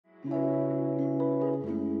Hey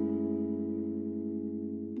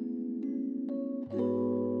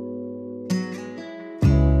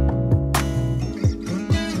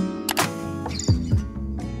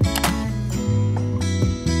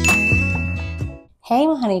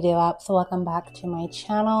my honeydew ups, welcome back to my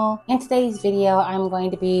channel. In today's video, I'm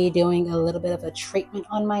going to be doing a little bit of a treatment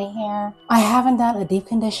on my hair. I haven't done a deep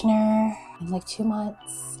conditioner in like 2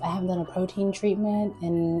 months. I haven't done a protein treatment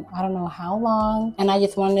in I don't know how long. And I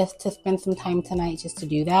just wanted to spend some time tonight just to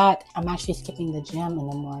do that. I'm actually skipping the gym in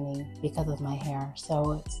the morning because of my hair.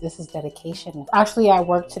 So this is dedication. Actually, I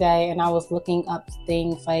worked today and I was looking up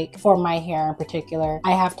things like for my hair in particular.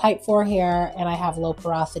 I have type 4 hair and I have low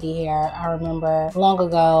porosity hair. I remember long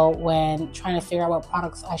ago when trying to figure out what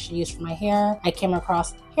products I should use for my hair, I came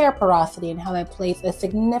across hair porosity and how that plays a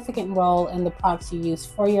significant role in the products you use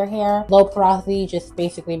for your hair. Low porosity just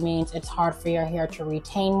basically means it's hard for your hair to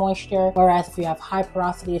retain moisture, whereas if you have high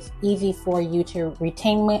porosity, it's easy for you to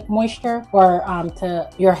retain moisture or to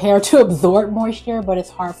your hair to absorb moisture, but it's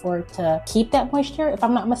hard for it to keep that moisture. If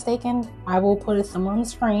I'm not mistaken, I will put it somewhere on the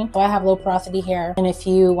screen. So I have low porosity hair, and if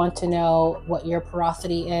you want to know what your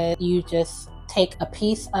porosity is, you just take a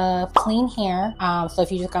piece of clean hair. So if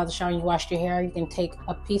you just got out of the shower and you washed your hair, you can take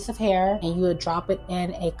a piece of hair and you would drop it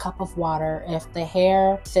in a cup of water. If the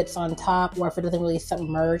hair sits on top or if it doesn't really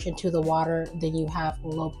submerge into the water, then you have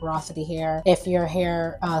low porosity hair. If your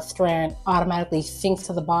hair strand automatically sinks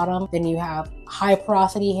to the bottom, then you have high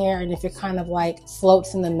porosity hair. And if it kind of like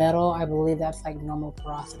floats in the middle, I believe that's like normal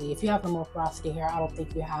porosity. If you have normal porosity hair, I don't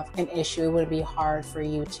think you have an issue. It wouldn't be hard for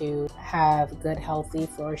you to have good, healthy,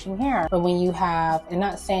 flourishing hair. But when you have, and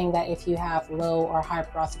not saying that if you have low or high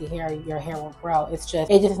porosity hair, your hair won't grow. It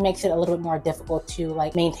just makes it a little bit more difficult to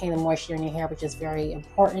like maintain the moisture in your hair, which is very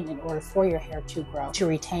important in order for your hair to grow, to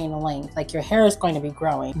retain length. Like your hair is going to be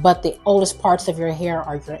growing, but the oldest parts of your hair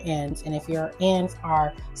are your ends. And if your ends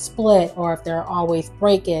are split or if there are always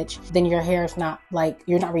breakage, then your hair is not like,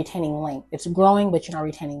 you're not retaining length. It's growing, but you're not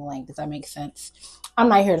retaining length. Does that make sense? I'm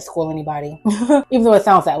not here to school anybody, even though it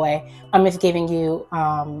sounds that way. I'm just giving you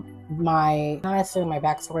not necessarily my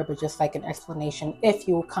backstory, but just like an explanation if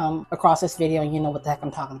you come across this video and you know what the heck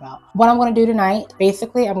I'm talking about. What I'm going to do tonight,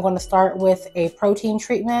 basically, I'm going to start with a protein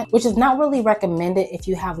treatment, which is not really recommended if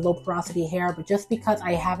you have low porosity hair, but just because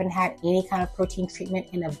I haven't had any kind of protein treatment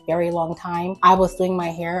in a very long time, I was doing my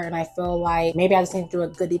hair and I feel like maybe I just need to do a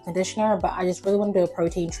good deep conditioner, but I just really want to do a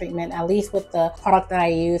protein treatment, at least with the product that I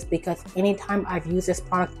use, because anytime I've used this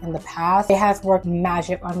product in the past, it has worked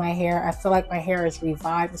magic on my hair. I feel like my hair is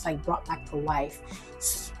revived. It's like brought back to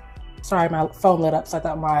life. Sorry, my phone lit up, so I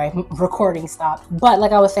thought my recording stopped. But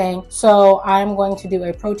like I was saying, so I'm going to do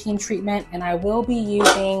a protein treatment and I will be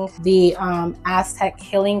using the Aztec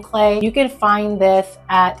Healing Clay. You can find this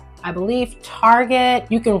at, I believe, Target.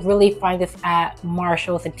 You can really find this at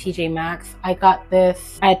Marshall's and TJ Maxx. I got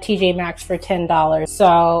this at TJ Maxx for $10.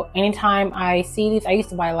 So anytime I see these, I used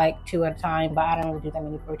to buy like 2 at a time, but I don't really do that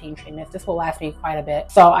many protein treatments. This will last me quite a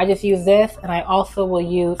bit. So I just use this, and I also will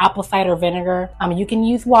use apple cider vinegar. You can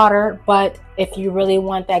use water, but if you really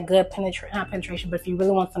want that good penetration, but if you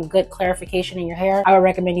really want some good clarification in your hair, I would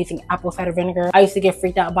recommend using apple cider vinegar. I used to get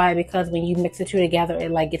freaked out by it because when you mix the two together,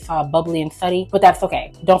 it like gets all bubbly and sudsy, but that's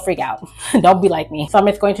okay. Don't freak out. Don't be like me. So I'm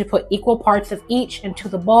just going to put equal parts of each into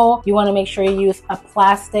the bowl. You want to make sure you use a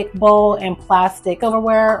plastic bowl and plastic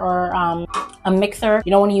silverware or a mixer.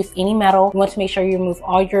 You don't want to use any metal. You want to make sure you remove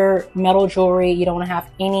all your metal jewelry. You don't want to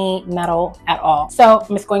have any metal at all. So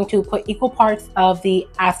I'm just going to put equal parts of the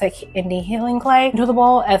Aztec Indian Healing Clay into the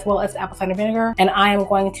bowl, as well as apple cider vinegar. And I am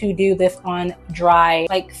going to do this on dry,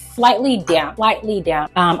 like slightly damp.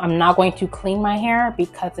 I'm not going to clean my hair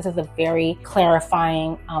because this is a very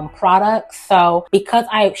clarifying product. So because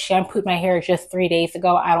I shampooed my hair just 3 days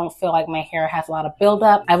ago, I don't feel like my hair has a lot of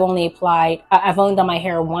buildup. I've only done my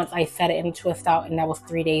hair once. I set it into a twist out, and that was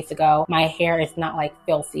 3 days ago. My hair is not like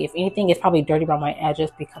filthy. If anything, it's probably dirty around my edges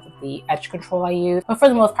because of the edge control I use. But for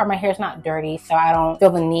the most part, my hair is not dirty, so I don't feel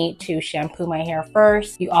the need to shampoo my hair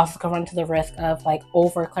first. You also can run into the risk of like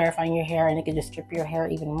over clarifying your hair, and it can just strip your hair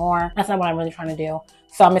even more. That's not what I'm really trying to do.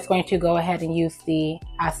 So I'm just going to go ahead and use the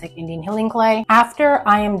Aztec Indian Healing Clay. After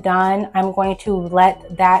I am done, I'm going to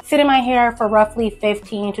let that sit in my hair for roughly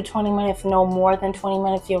 15 to 20 minutes, no more than 20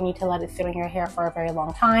 minutes. You don't need to let it sit in your hair for a very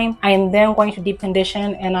long time. I am then going to deep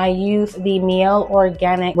condition, and I use the Miel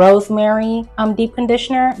Organic Rosemary deep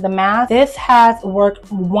conditioner, the mask. This has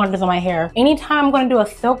worked wonders on my hair. Anytime I'm going to do a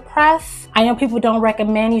silk press, I know people don't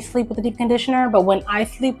recommend you sleep with a deep conditioner, but when I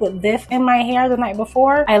sleep with this in my hair the night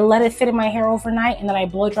before, I let it sit in my hair overnight and then I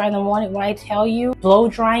blow dry in the morning. When I tell you, blow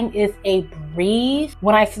drying is a breeze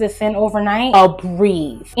when I sit this in overnight. A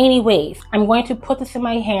breeze. Anyways, I'm going to put this in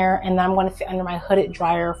my hair and then I'm going to sit under my hooded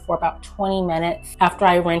dryer for about 20 minutes. After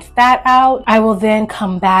I rinse that out, I will then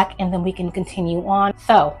come back and then we can continue on.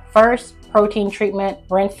 So first, protein treatment,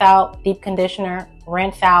 rinse out, deep conditioner,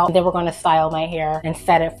 rinse out, and then we're going to style my hair and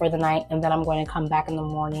set it for the night, and then I'm going to come back in the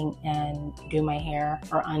morning and do my hair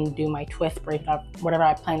or undo my twist, braid up, whatever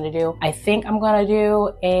I plan to do. I think I'm going to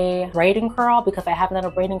do a braiding curl because I haven't done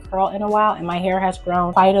a braiding curl in a while and my hair has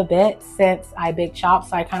grown quite a bit since I big chop,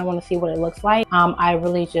 so I kind of want to see what it looks like. I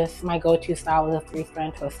really just, my go-to style is a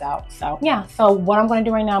 3-strand twist out. So yeah, so what I'm going to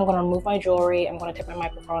do right now, I'm going to remove my jewelry, I'm going to take my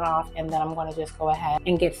microphone off, and then I'm going to just go ahead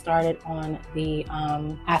and get started on the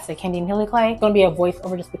Aztec Indian Healing clay. It's going to be a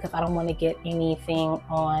voiceover just because I don't want to get anything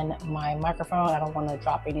on my microphone. I don't want to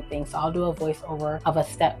drop anything. So I'll do a voiceover of a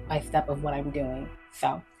step-by-step of what I'm doing.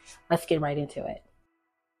 So let's get right into it.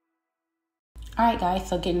 Alright guys,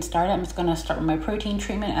 so getting started, I'm just going to start with my protein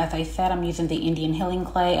treatment. As I said, I'm using the Indian Healing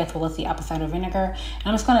clay as well as the apple cider vinegar. And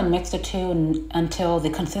I'm just going to mix the two until the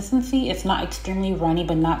consistency, it's not extremely runny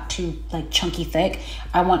but not too like chunky thick.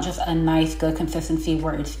 I want just a nice good consistency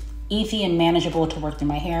where it's easy and manageable to work through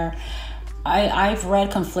my hair. I've read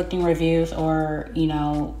conflicting reviews or, you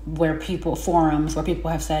know, forums where people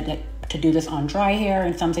have said that to do this on dry hair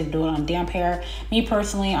and some say to do it on damp hair. Me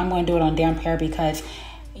personally, I'm going to do it on damp hair because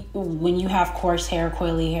when you have coarse hair,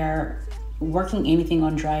 coily hair, working anything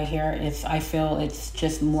on dry hair is, I feel it's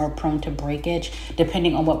just more prone to breakage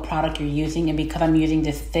depending on what product you're using. And because I'm using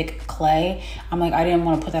this thick clay, I'm like, I didn't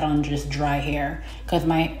want to put that on just dry hair because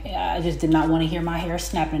I just did not want to hear my hair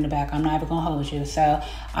snapping in the back. I'm not even gonna hold you. So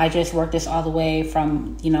I just worked this all the way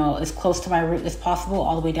from, you know, as close to my root as possible,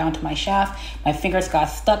 all the way down to my shaft. My fingers got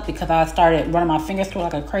stuck because I started running my fingers through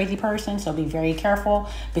like a crazy person. So be very careful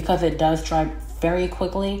because it does dry very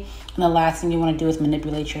quickly. And the last thing you want to do is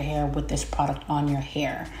manipulate your hair with this product on your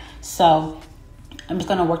hair. So I'm just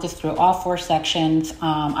going to work this through all 4 sections.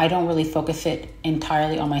 I don't really focus it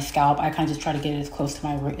entirely on my scalp. I kind of just try to get it as close to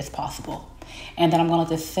my root as possible. And then I'm going to let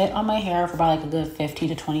this sit on my hair for about like a good 15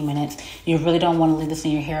 to 20 minutes. You really don't want to leave this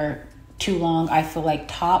in your hair too long. I feel like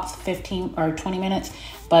tops 15 or 20 minutes,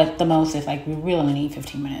 but the most is like we really only need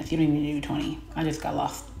 15 minutes. You don't even need 20. I just got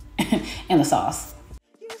lost in the sauce.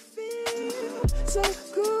 So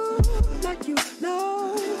good, like you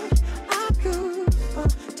know I could.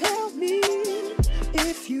 Tell me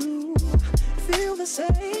if you feel the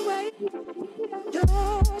same way.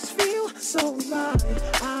 Yours feel so right.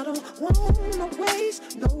 I don't wanna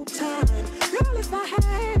waste no time. Girl, if I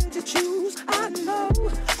had to choose, I know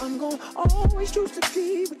I'm gonna always choose to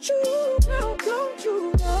be with you. Now don't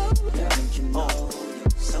you know? Don't you know you're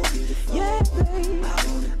so beautiful? Yeah, babe. I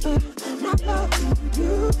wanna give my love to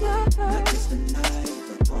you, girl. Not just tonight,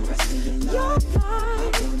 but for the rest of your life.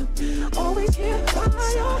 I wanna be always here by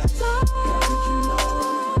your side. Don't you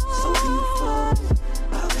know you're so beautiful?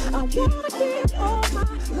 I wanna give all my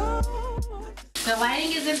love. The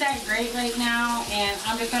lighting isn't that great right now, and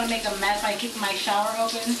I'm just going to make a mess by keeping my shower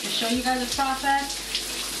open to show you guys the process.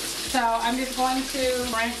 So I'm just going to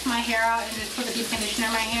rinse my hair out and just put a deep conditioner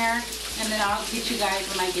in my hair, and then I'll get you guys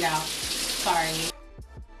when I get out. Sorry.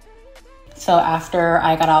 So after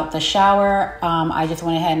I got out the shower, I just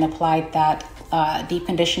went ahead and applied that deep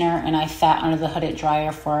conditioner, and I sat under the hooded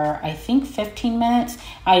dryer for I think 15 minutes.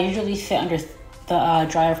 I usually sit under the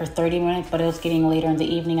dryer for 30 minutes, but it was getting later in the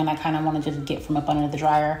evening and I kind of want to just get from up under the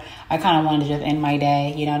dryer. I kind of wanted to just end my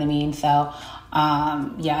day, you know what I mean? So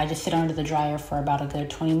yeah, I just sit under the dryer for about a good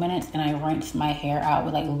 20 minutes and I rinse my hair out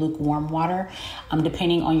with like lukewarm water.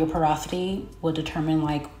 Depending on your porosity will determine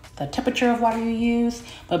like the temperature of water you use,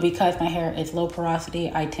 but because my hair is low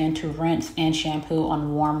porosity, I tend to rinse and shampoo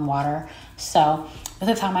on warm water. So this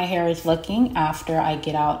is how my hair is looking after I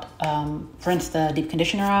get out, rinse the deep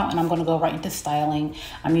conditioner out, and I'm going to go right into styling.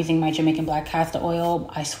 I'm using my Jamaican black castor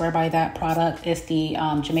oil. I swear by that product. It's the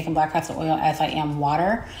Jamaican black castor oil as I am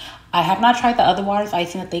water. I have not tried the other waters. I've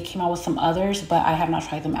seen that they came out with some others, but I have not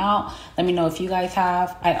tried them out. Let me know if you guys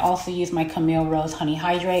have. I also use my Camille Rose Honey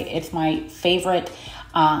Hydrate. It's my favorite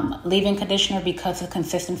leave-in conditioner because the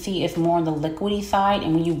consistency is more on the liquidy side,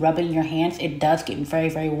 and when you rub it in your hands, it does get very,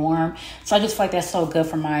 very warm. So I just feel like that's so good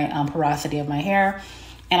for my porosity of my hair.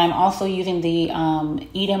 And I'm also using the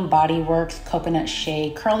Eden Body Works Coconut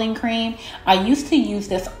Shea Curling Cream. I used to use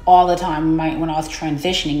this all the time when I was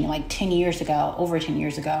transitioning like 10 years ago, over 10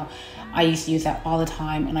 years ago. I used to use that all the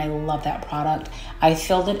time, and I love that product. I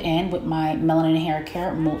filled it in with my Melanin Hair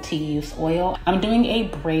Care Multi-Use Oil. I'm doing a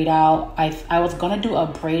braid out. I was going to do a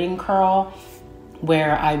braiding curl,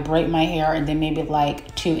 where I braid my hair and then maybe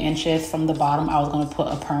like 2 inches from the bottom I was going to put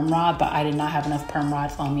a perm rod, but I did not have enough perm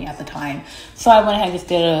rods on me at the time. So I went ahead and just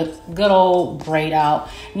did a good old braid out.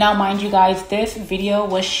 Now, mind you guys, this video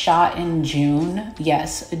was shot in June.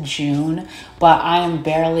 Yes, June. But I am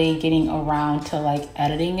barely getting around to like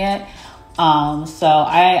editing it. So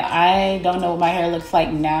I don't know what my hair looks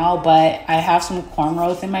like now, but I have some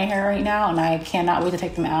cornrows in my hair right now and I cannot wait to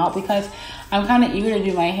take them out because I'm kind of eager to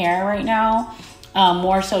do my hair right now.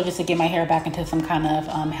 More so just to get my hair back into some kind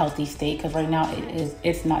of healthy state, because right now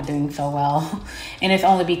it's not doing so well. And it's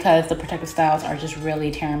only because the protective styles are just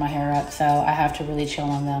really tearing my hair up, so I have to really chill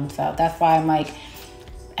on them. So that's why I'm like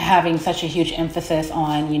having such a huge emphasis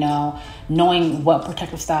on, you know, knowing what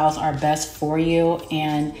protective styles are best for you.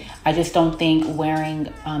 And I just don't think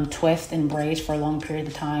wearing twists and braids for a long period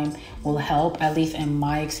of time will help, at least in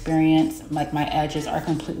my experience. Like my edges are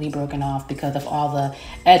completely broken off because of all the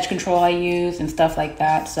edge control I use and stuff like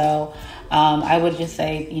that. So I would just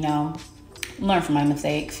say, you know, learn from my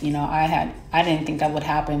mistakes. You know, I didn't think that would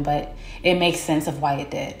happen, but it makes sense of why it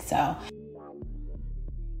did. So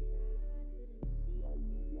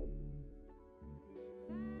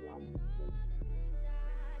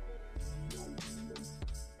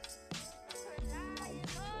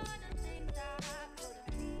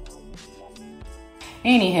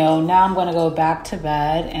anywho, now I'm going to go back to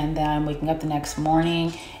bed, and then I'm waking up the next morning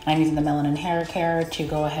and I'm using the melanin hair care to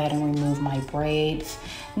go ahead and remove my braids.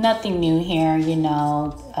 Nothing new here, you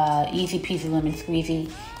know, easy peasy lemon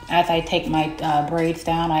squeezy. As I take my braids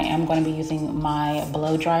down, I am going to be using my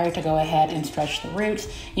blow dryer to go ahead and stretch the roots.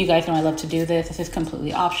 You guys know I love to do this. This is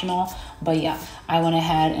completely optional, but yeah, I went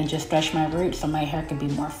ahead and just stretched my roots so my hair could be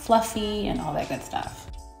more fluffy and all that good stuff.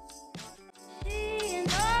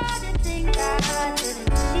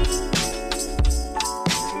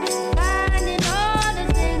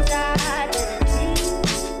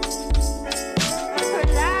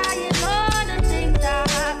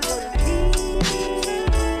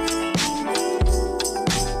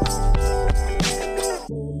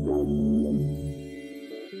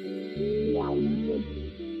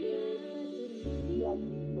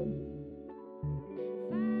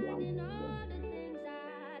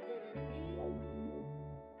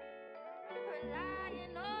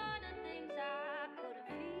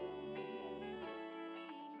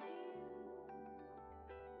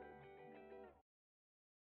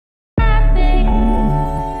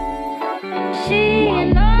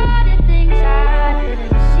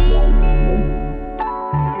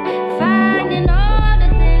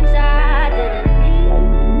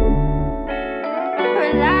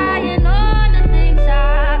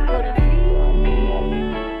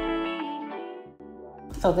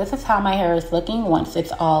 So this is how my hair is looking once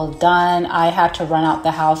it's all done. I had to run out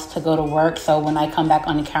the house to go to work, so when I come back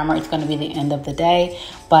on the camera, it's going to be the end of the day.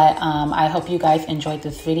 But I hope you guys enjoyed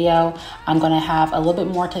this video. I'm going to have a little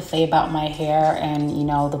bit more to say about my hair and, you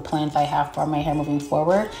know, the plans I have for my hair moving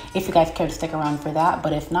forward, if you guys care to stick around for that.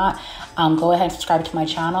 But if not, go ahead and subscribe to my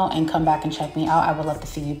channel and come back and check me out. I would love to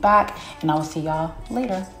see you back, and I will see y'all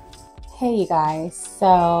later. Hey you guys,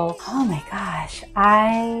 so oh my gosh,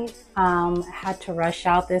 I had to rush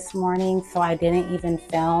out this morning, so I didn't even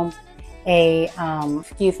film a I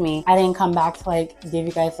didn't come back to like give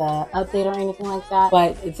you guys a update or anything like that,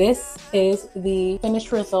 but this is the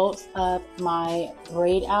finished results of my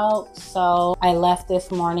braid out. So I left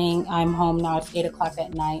this morning, I'm home now, it's 8 o'clock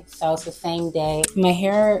at night, so it's the same day. My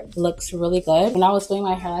hair looks really good. When I was doing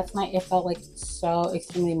my hair last night, it felt like so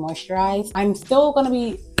extremely moisturized. I'm still gonna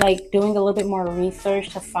be like doing a little bit more research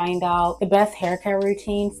to find out the best hair care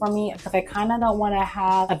routine for me, because I kind of don't want to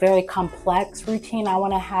have a very complex routine. I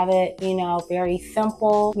want to have it, you know, very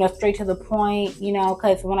simple, you know, straight to the point, you know,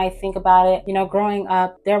 because when I think about it, you know, growing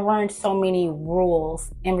up, there weren't so many rules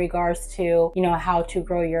in regards to, you know, how to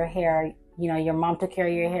grow your hair. You know, your mom took care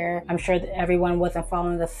of your hair. I'm sure that everyone wasn't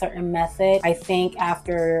following a certain method. I think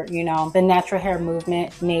after, you know, the natural hair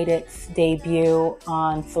movement made its debut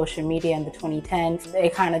on social media in the 2010s,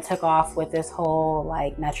 it kind of took off with this whole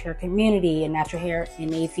like natural hair community and natural hair in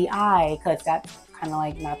ACI, because that's kind of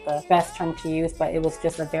like not the best term to use, but it was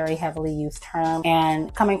just a very heavily used term.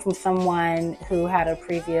 And coming from someone who had a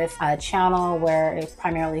previous channel where it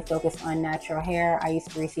primarily focused on natural hair, I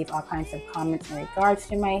used to receive all kinds of comments in regards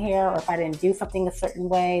to my hair, or if I didn't do something a certain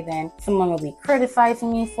way, then someone would be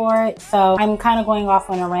criticizing me for it. So I'm kind of going off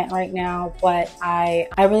on a rant right now, but I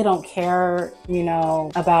really don't care, you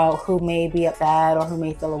know, about who may be upset or who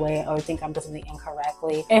may feel away or think I'm doing something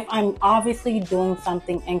incorrectly. If I'm obviously doing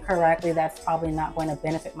something incorrectly, that's probably not not going to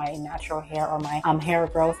benefit my natural hair or my hair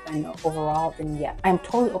growth and overall, then yeah, I'm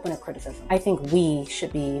totally open to criticism. I think we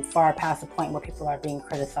should be far past the point where people are being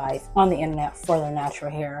criticized on the internet for their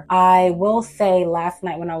natural hair. I will say last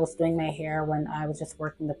night when I was doing my hair, when I was just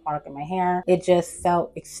working the product in my hair, it just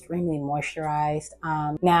felt extremely moisturized.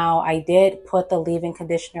 Now I did put the leave-in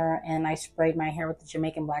conditioner and I sprayed my hair with the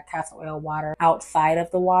Jamaican black castor oil water outside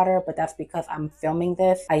of the water, but that's because I'm filming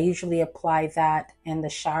this. I usually apply that in the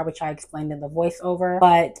shower, which I explained in the voiceover,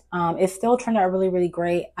 but it still turned out really, really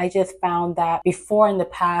great. I just found that before in the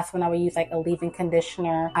past when I would use like a leave-in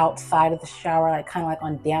conditioner outside of the shower, like kind of like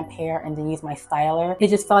on damp hair and then use my styler, it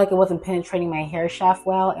just felt like it wasn't penetrating my hair shaft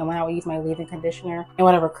well. And when I would use my leave-in conditioner and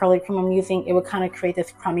whatever curly cream I'm using, it would kind of create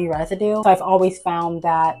this crummy residue. So I've always found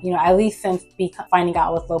that, you know, at least since finding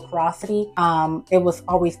out with low porosity, it was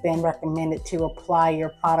always been recommended to apply your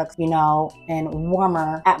products, you know, in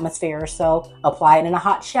warmer atmospheres. So apply it in a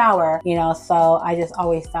hot shower, you know. So I just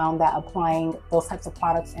always found that applying those types of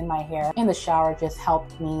products in my hair in the shower just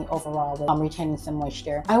helped me overall with retaining some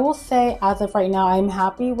moisture. I will say as of right now, I'm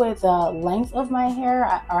happy with the length of my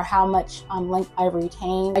hair or how much length I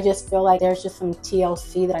retain. I just feel like there's just some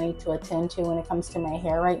TLC that I need to attend to when it comes to my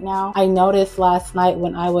hair right now. I noticed last night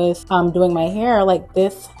when I was doing my hair, like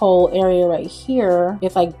this whole area right here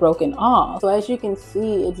is like broken off. So as you can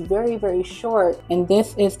see, it's very, very short. And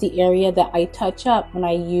this is the area that I touch up when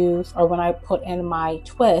I use or when I put in my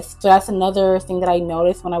twist. So that's another thing that I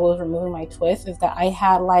noticed when I was removing my twist, is that I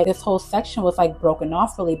had like this whole section was like broken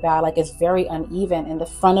off really bad. Like it's very uneven in the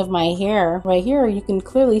front of my hair. Right here, you can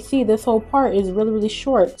clearly see this whole part is really, really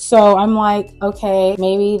short. So I'm like, okay,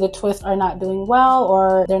 maybe the twists are not doing well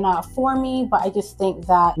or they're not for me, but I just think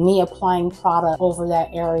that me applying product over that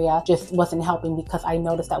area just wasn't helping, because I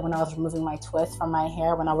noticed that when I was removing my twist from my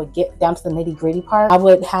hair, when I would get down to the nitty-gritty part, I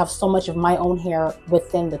would have so much of my own hair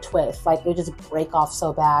within the twist. Like it would just break off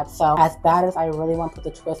so bad. So as bad as I really want to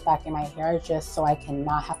put the twist back in my hair just so I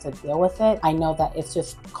cannot have to deal with it, I know that it's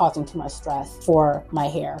just causing too much stress for my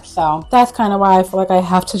hair. So that's kind of why I feel like I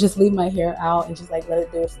have to just leave my hair out and just like let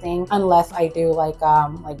it do its thing, unless I do like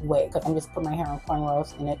wig, because I'm just putting my hair on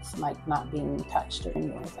cornrows and it's like not being touched or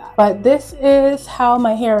anything like that. But this is how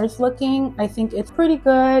my hair is looking. I think it's pretty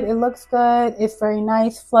good. It looks good. It's very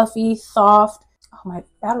nice, fluffy, soft. Oh, my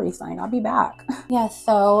battery's dying. I'll be back. Yeah,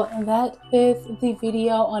 so that is the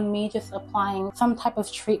video on me just applying some type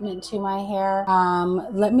of treatment to my hair.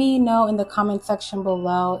 Let me know in the comment section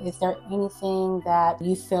below, is there anything that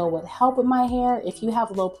you feel would help with my hair? If you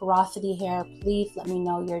have low porosity hair, please let me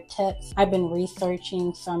know your tips. I've been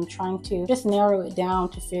researching, so I'm trying to just narrow it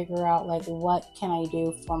down to figure out like what can I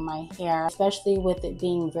do for my hair, especially with it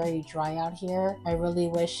being very dry out here. I really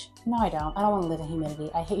wish, no, I don't want to live in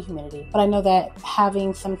humidity. I hate humidity, but I know that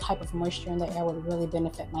having some type of moisture in the air would really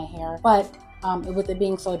benefit my hair. But with it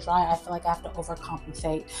being so dry, I feel like I have to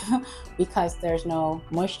overcompensate because there's no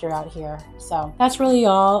moisture out here. So that's really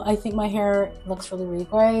all. I think my hair looks really, really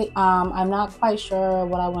great. I'm not quite sure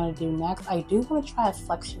what I want to do next. I do want to try a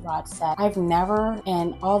flexi rod set. I've never,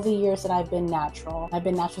 in all the years that I've been natural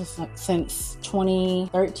since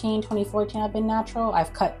 2013, 2014, I've been natural.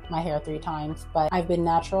 I've cut my hair 3 times, but I've been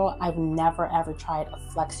natural. I've never ever tried a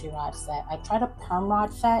flexi rod set. I tried a perm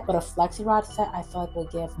rod set, but a flexi rod set I feel like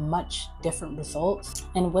would give much different results.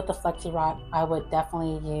 And with the flexi rod, I would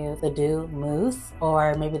definitely use the Do mousse,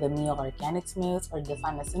 or maybe the Meal Organics mousse, or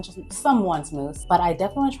Design Essentials, someone's mousse. But I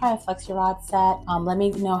definitely want to try a flexi rod set. Let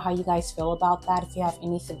me know how you guys feel about that. If you have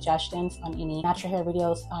any suggestions on any natural hair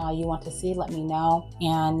videos you want to see, let me know.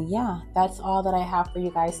 And yeah, that's all that I have for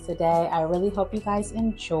you guys today. I really hope you guys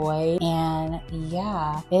enjoy. And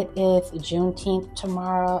yeah, it is Juneteenth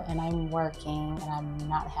tomorrow and I'm working and I'm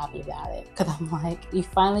not happy about it, because I'm like, you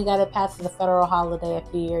finally got to pass the federal holiday a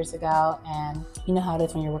few years ago, and you know how it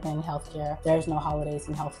is when you're working in healthcare. There's no holidays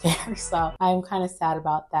in healthcare, so I'm kind of sad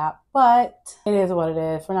about that, but it is what it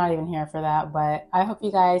is. We're not even here for that. But I hope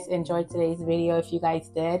you guys enjoyed today's video. If you guys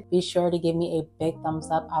did, be sure to give me a big thumbs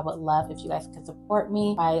up. I would love if you guys could support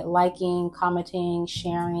me by liking, commenting,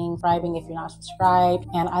 sharing, subscribing if you're not subscribed,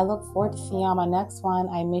 and I look forward to seeing you on my next one.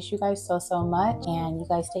 I miss you guys so much, and you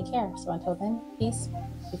guys take care. So until then, peace,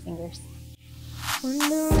 2 fingers.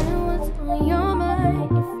 Wondering what's on your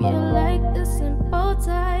mind. If you like the simple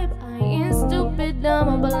type, I ain't stupid,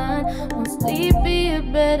 dumb or blind. Won't sleepy, a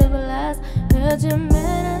bed of last. Heard you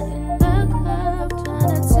met her in the club,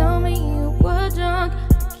 trying to tell me you were drunk.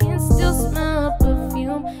 I can still smell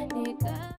perfume.